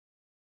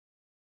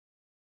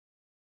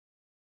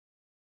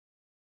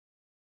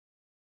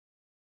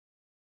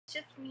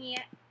Just me.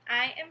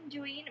 I am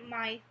doing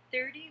my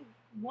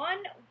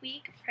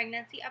 31-week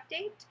pregnancy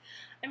update.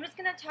 I'm just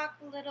going to talk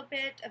a little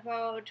bit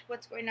about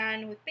what's going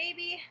on with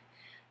baby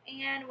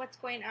and what's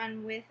going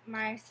on with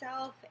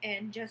myself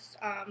and just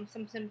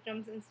some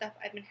symptoms and stuff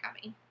I've been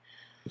having.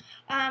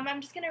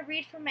 I'm just going to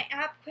read from my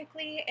app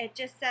quickly. It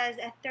just says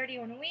at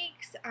 31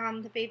 weeks,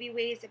 the baby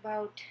weighs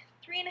about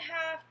 3.5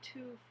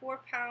 to 4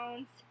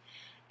 pounds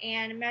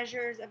and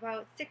measures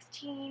about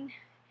 16.5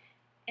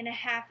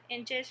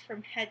 inches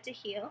from head to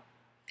heel.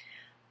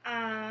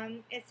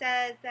 It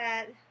says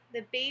that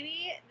the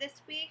baby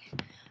this week,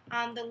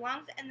 the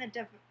lungs and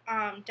the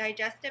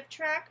digestive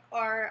tract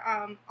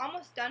are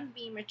almost done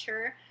being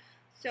mature,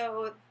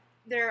 so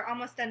they're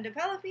almost done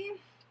developing,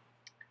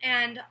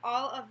 and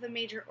all of the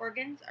major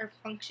organs are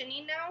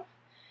functioning now.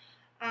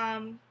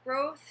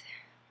 Growth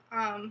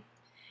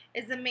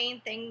is the main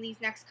thing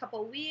these next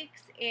couple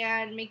weeks,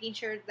 and making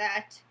sure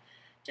that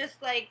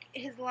just like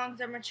his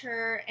lungs are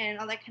mature and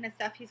all that kind of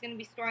stuff, he's going to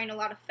be storing a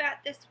lot of fat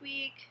this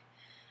week.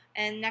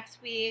 And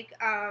next week,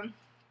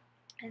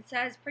 it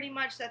says pretty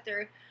much that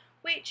their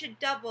weight should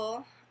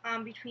double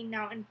between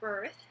now and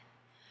birth.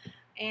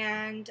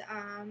 And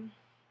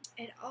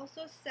it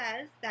also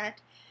says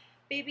that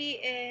baby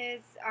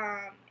is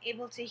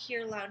able to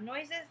hear loud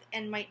noises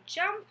and might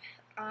jump,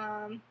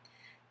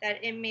 that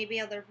it may be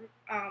able to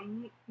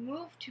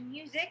move to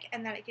music,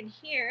 and that it can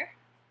hear.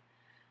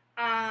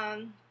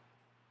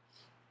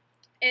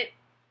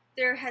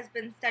 There has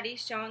been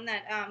studies shown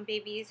that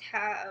babies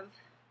have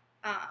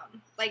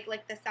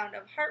like the sound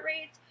of heart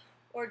rates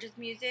or just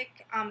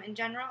music in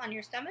general on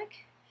your stomach.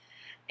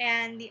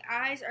 And the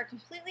eyes are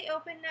completely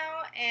open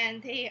now,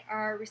 and they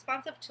are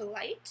responsive to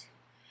light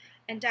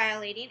and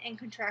dilating and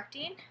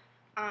contracting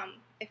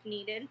if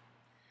needed.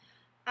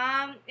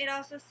 It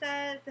also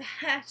says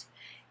that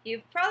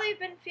you've probably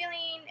been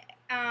feeling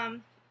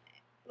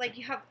like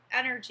you have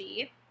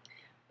energy,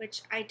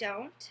 which I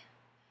don't.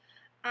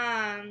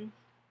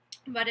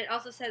 But it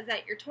also says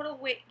that your total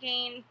weight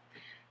gain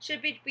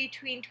should be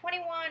between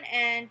 21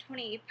 and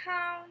 28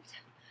 pounds.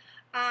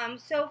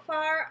 So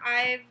far,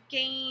 I've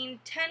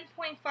gained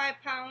 10.5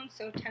 pounds,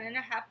 so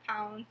 10.5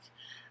 pounds.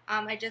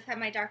 I just had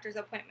my doctor's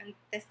appointment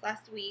this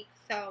last week,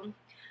 so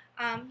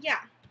yeah.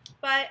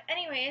 But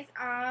anyways,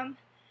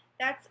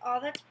 that's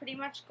all that's pretty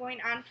much going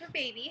on for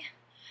baby.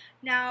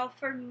 Now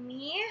for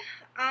me,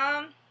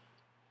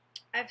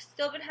 I've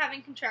still been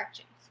having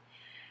contractions,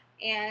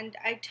 and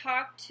I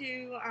talked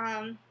to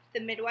the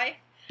midwife.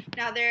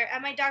 Now, there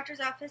at my doctor's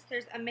office,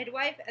 there's a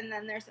midwife, and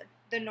then there's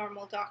the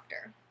normal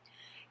doctor.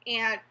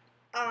 And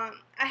I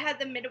had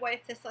the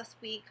midwife this last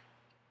week,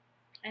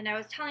 and I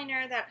was telling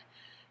her that,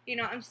 you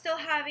know, I'm still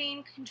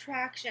having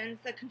contractions.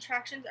 The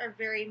contractions are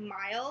very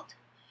mild,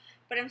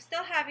 but I'm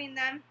still having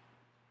them,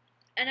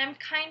 and I'm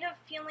kind of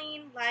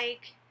feeling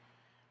like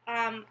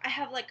I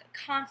have like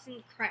a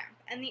constant cramp.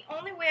 And the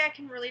only way I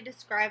can really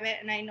describe it,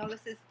 and I know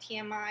this is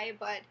TMI,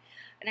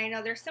 and I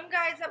know there's some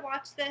guys that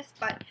watch this,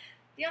 but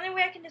the only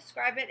way I can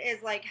describe it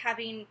is like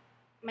having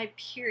my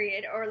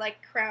period or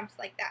like cramps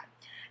like that.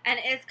 And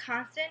it's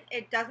constant.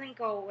 It doesn't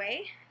go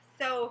away.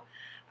 So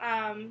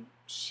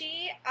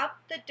she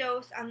upped the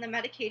dose on the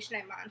medication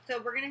I'm on.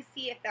 So we're going to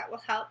see if that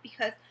will help,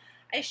 because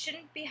I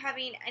shouldn't be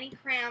having any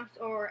cramps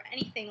or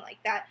anything like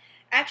that.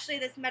 Actually,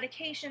 this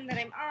medication that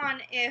I'm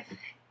on, if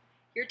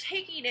you're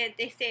taking it,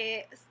 they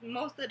say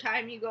most of the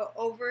time you go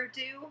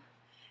overdue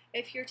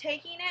if you're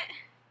taking it.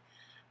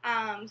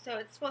 So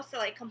it's supposed to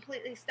like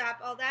completely stop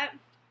all that.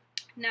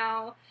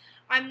 Now,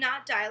 I'm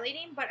not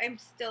dilating, but I'm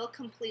still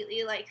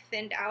completely like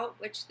thinned out,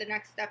 which the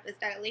next step is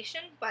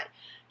dilation. But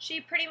she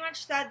pretty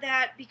much said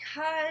that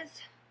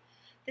because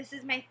this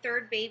is my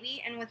third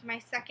baby, and with my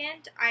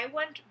second, I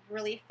went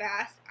really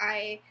fast.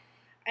 I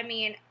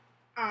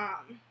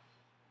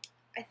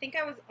think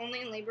I was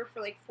only in labor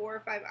for like 4 or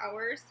 5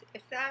 hours,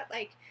 if that.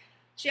 Like,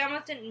 she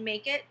almost didn't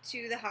make it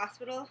to the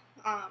hospital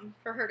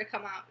for her to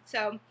come out.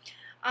 So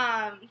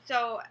I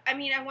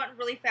went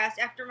really fast.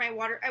 After my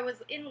water, I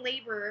was in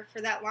labor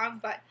for that long,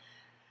 but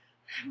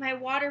my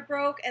water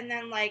broke, and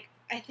then like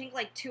I think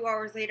like 2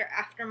 hours later,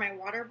 after my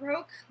water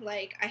broke,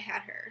 like I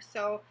had her.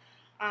 So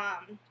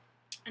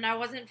and I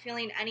wasn't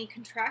feeling any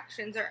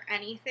contractions or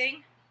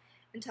anything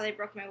until I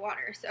broke my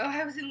water. So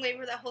I was in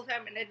labor that whole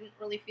time, and I didn't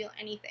really feel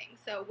anything,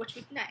 so which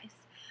was nice.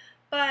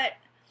 But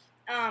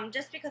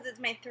just because it's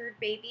my third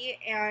baby,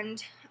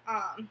 and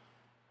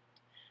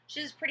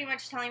she's pretty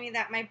much telling me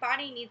that my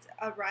body needs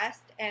a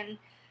rest, and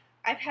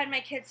I've had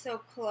my kids so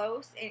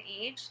close in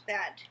age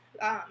that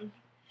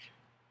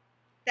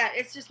that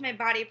it's just my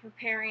body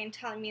preparing,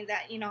 telling me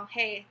that, you know,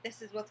 hey,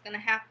 this is what's going to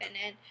happen.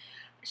 And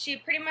she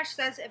pretty much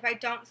says if I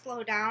don't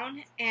slow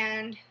down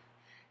and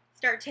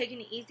start taking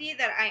it easy,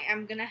 that I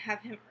am going to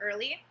have him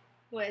early,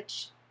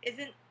 which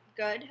isn't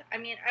good. I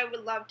mean, I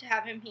would love to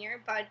have him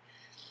here, but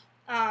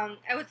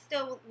I would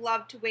still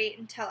love to wait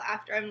until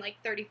after I'm like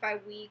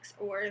 35 weeks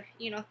or,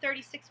 you know,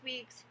 36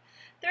 weeks.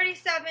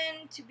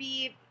 37 to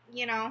be,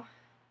 you know,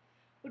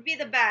 would be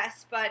the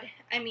best, but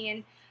I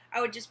mean, I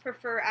would just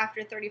prefer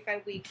after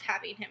 35 weeks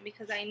having him,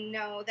 because I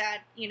know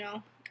that, you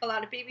know, a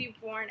lot of babies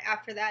born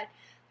after that,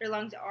 their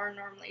lungs are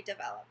normally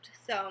developed.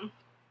 So,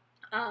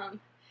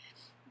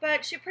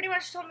 but she pretty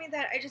much told me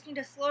that I just need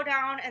to slow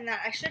down and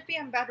that I should be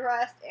on bed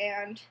rest,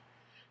 and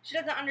she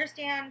doesn't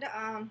understand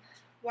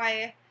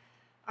why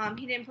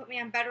he didn't put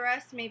me on bed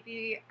rest.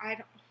 Maybe I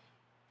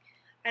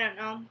don't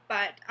know,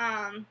 but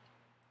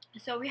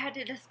so we had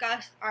to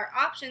discuss our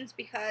options,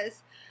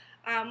 because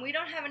we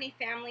don't have any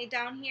family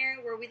down here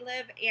where we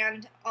live,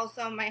 and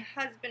also my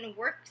husband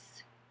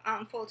works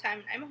full time,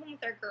 and I'm home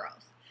with our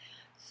girls.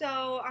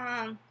 So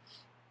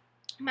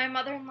my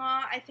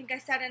mother-in-law, I think I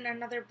said in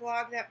another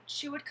blog that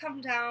she would come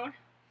down,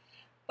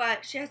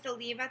 but she has to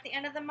leave at the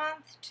end of the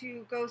month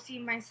to go see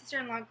my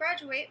sister-in-law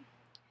graduate.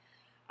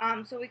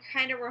 So we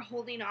kind of were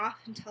holding off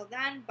until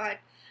then, but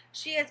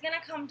she is going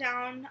to come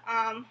down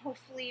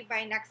hopefully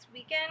by next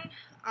weekend,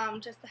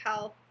 just to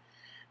help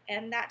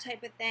and that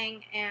type of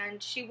thing.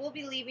 And she will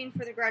be leaving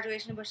for the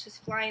graduation, but she's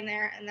flying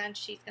there, and then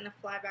she's going to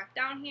fly back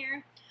down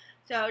here.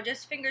 So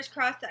just fingers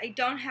crossed that I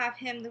don't have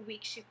him the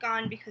week she's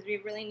gone, because we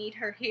really need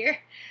her here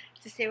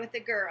to stay with the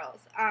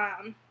girls.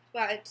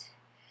 But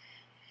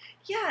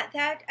yeah,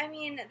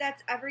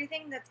 that's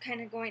everything that's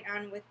kind of going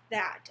on with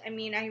that. I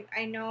mean,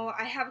 I know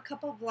I have a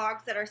couple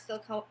vlogs that are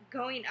still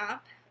going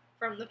up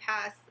from the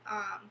past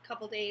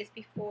couple days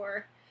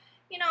before,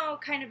 you know,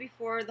 kind of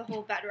before the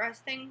whole bed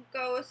rest thing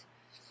goes.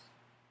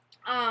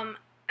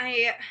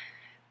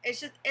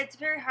 It's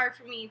very hard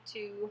for me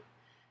to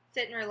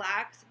sit and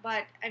relax,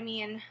 but I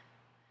mean,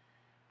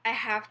 I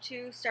have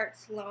to start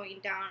slowing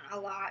down a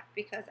lot,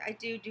 because I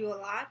do a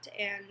lot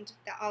and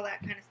all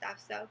that kind of stuff.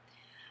 So,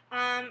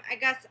 I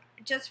guess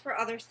just for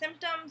other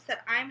symptoms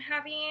that I'm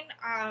having,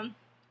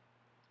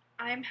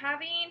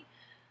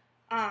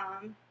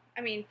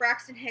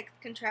 Braxton Hicks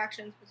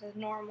contractions, which is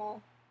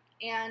normal,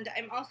 and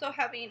I'm also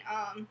having,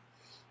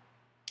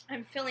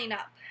 I'm filling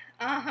up.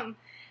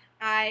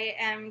 I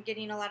am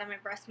getting a lot of my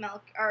breast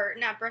milk, or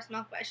not breast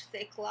milk, but I should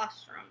say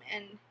colostrum,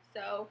 and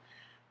so,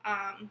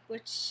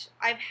 which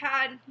I've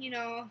had, you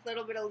know, a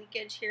little bit of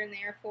leakage here and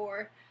there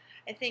for,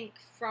 I think,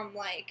 from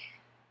like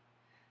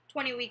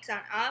 20 weeks on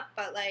up,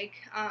 but like,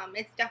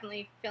 it's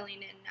definitely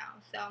filling in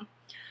now. So,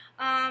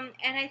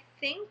 and I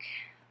think,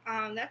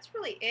 that's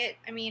really it.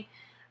 I mean,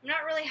 I'm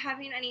not really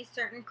having any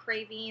certain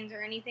cravings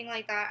or anything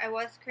like that. I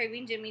was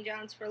craving Jimmy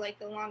John's for like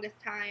the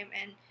longest time,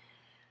 and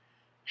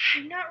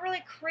I'm not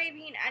really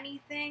craving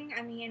anything.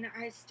 I mean,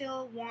 I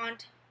still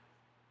want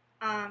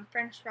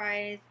French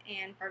fries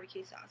and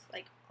barbecue sauce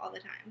like all the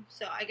time.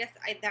 So I guess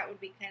that would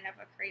be kind of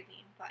a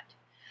craving. But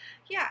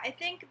yeah, I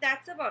think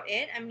that's about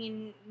it. I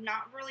mean,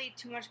 not really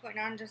too much going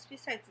on just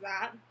besides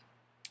that.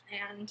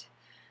 And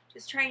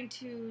just trying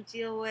to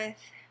deal with,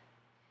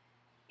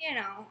 you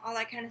know, all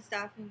that kind of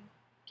stuff, and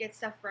get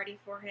stuff ready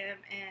for him,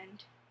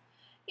 and,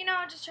 you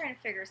know, just trying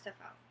to figure stuff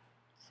out.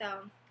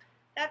 So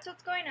that's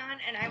what's going on,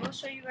 and I will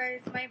show you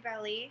guys my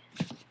belly.